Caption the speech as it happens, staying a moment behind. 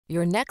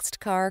Your next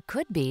car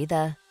could be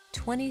the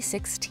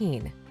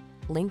 2016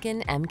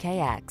 Lincoln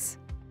MKX.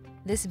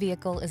 This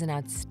vehicle is an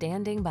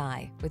outstanding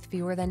buy with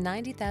fewer than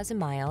 90,000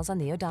 miles on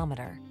the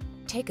odometer.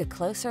 Take a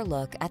closer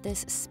look at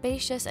this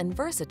spacious and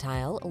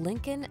versatile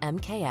Lincoln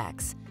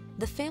MKX,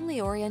 the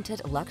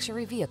family-oriented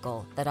luxury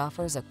vehicle that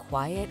offers a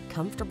quiet,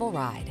 comfortable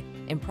ride,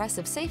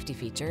 impressive safety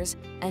features,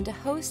 and a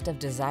host of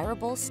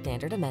desirable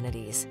standard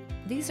amenities.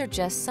 These are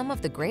just some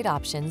of the great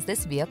options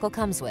this vehicle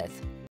comes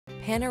with: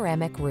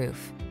 panoramic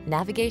roof,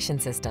 navigation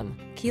system,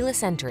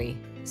 keyless entry,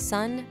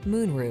 sun,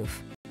 moonroof,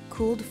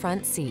 cooled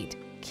front seat,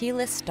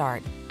 keyless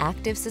start,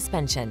 active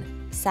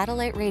suspension,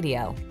 satellite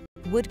radio,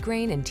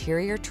 woodgrain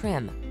interior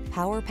trim,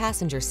 power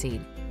passenger seat.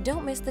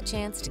 Don't miss the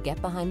chance to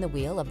get behind the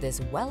wheel of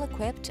this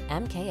well-equipped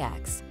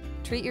MKX.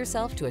 Treat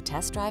yourself to a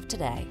test drive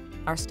today.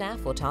 Our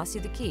staff will toss you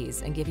the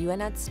keys and give you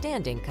an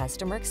outstanding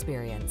customer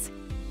experience.